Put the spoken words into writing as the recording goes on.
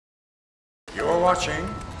watching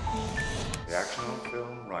the Action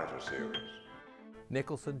Film Writer Series.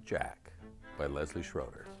 Nicholson, Jack by Lesley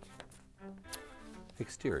Schroeder.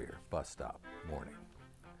 Exterior, bus stop, morning.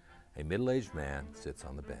 A middle-aged man sits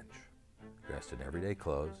on the bench. Dressed in everyday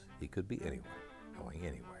clothes, he could be anyone, going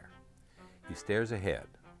anywhere. He stares ahead,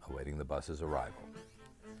 awaiting the bus's arrival.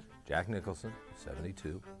 Jack Nicholson,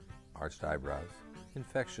 72, arched eyebrows,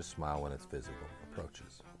 infectious smile when it's visible,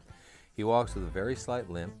 approaches. He walks with a very slight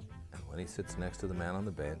limp, and when he sits next to the man on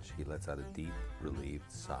the bench, he lets out a deep, relieved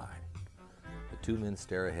sigh. The two men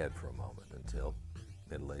stare ahead for a moment until,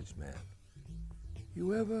 middle-aged man.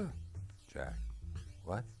 You ever? Jack.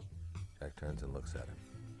 What? Jack turns and looks at him.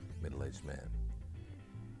 Middle-aged man.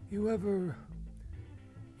 You ever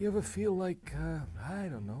feel like, I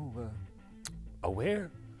don't know,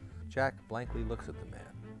 aware? Jack blankly looks at the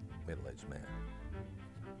man. Middle-aged man.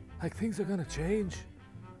 Like things are gonna change?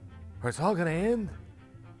 Or it's all gonna end?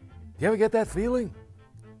 Do you ever get that feeling?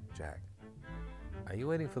 Jack. Are you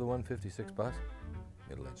waiting for the 156 bus?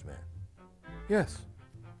 Middle-aged man. Yes.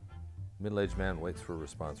 Middle-aged man waits for a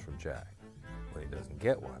response from Jack. When he doesn't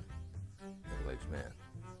get one, middle-aged man.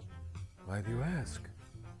 Why do you ask?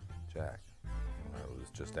 Jack. I was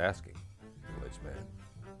just asking. Middle-aged man.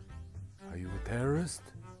 Are you a terrorist?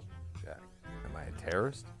 Jack. Am I a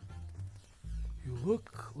terrorist? You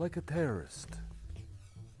look like a terrorist.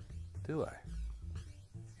 Do I?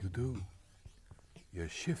 You do. You're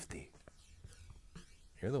shifty.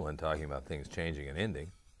 You're the one talking about things changing and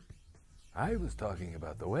ending. I was talking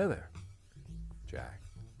about the weather. Jack.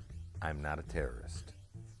 I'm not a terrorist.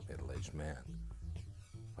 Middle-aged man.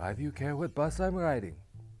 Why do you care what bus I'm riding?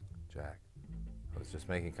 Jack. I was just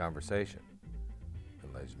making conversation.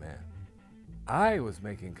 Middle-aged man. I was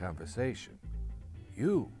making conversation.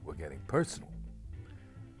 You were getting personal.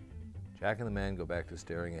 Jack and the man go back to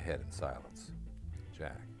staring ahead in silence.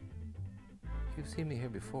 Jack. You've seen me here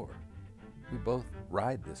before. We both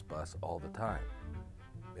ride this bus all the time.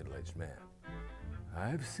 Middle-aged man.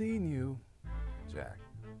 I've seen you. Jack.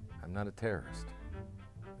 I'm not a terrorist.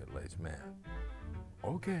 Middle-aged man.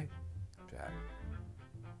 Okay. Jack.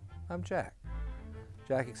 I'm Jack.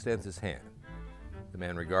 Jack extends his hand. The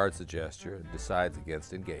man regards the gesture and decides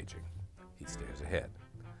against engaging. He stares ahead.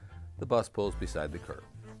 The bus pulls beside the curb.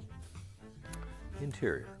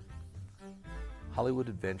 Interior. Hollywood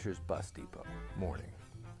Adventures Bus Depot, morning.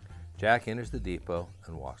 Jack enters the depot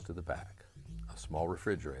and walks to the back. A small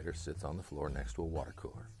refrigerator sits on the floor next to a water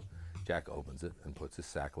cooler. Jack opens it and puts his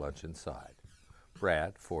sack lunch inside.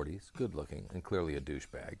 Brad, 40s, good-looking, and clearly a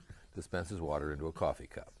douchebag, dispenses water into a coffee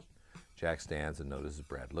cup. Jack stands and notices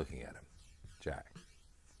Brad looking at him. Jack.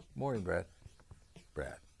 Morning, Brad.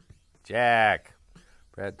 Brad. Jack!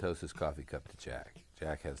 Brad toasts his coffee cup to Jack.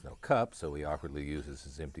 Jack has no cup, so he awkwardly uses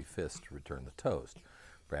his empty fist to return the toast.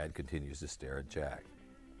 Brad continues to stare at Jack.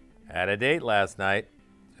 Had a date last night.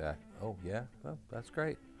 Jack. Oh, yeah? Well, that's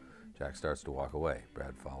great. Jack starts to walk away.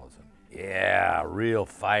 Brad follows him. Yeah, real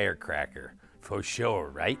firecracker. For sure,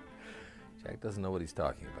 right? Jack doesn't know what he's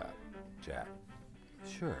talking about. Jack.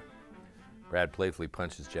 Sure. Brad playfully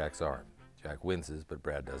punches Jack's arm. Jack winces, but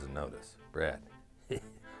Brad doesn't notice. Brad.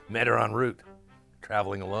 Met her en route.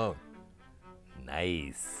 Traveling alone.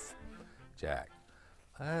 Nice. Jack.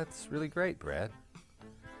 That's really great, Brad.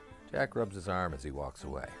 Jack rubs his arm as he walks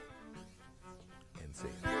away. End scene.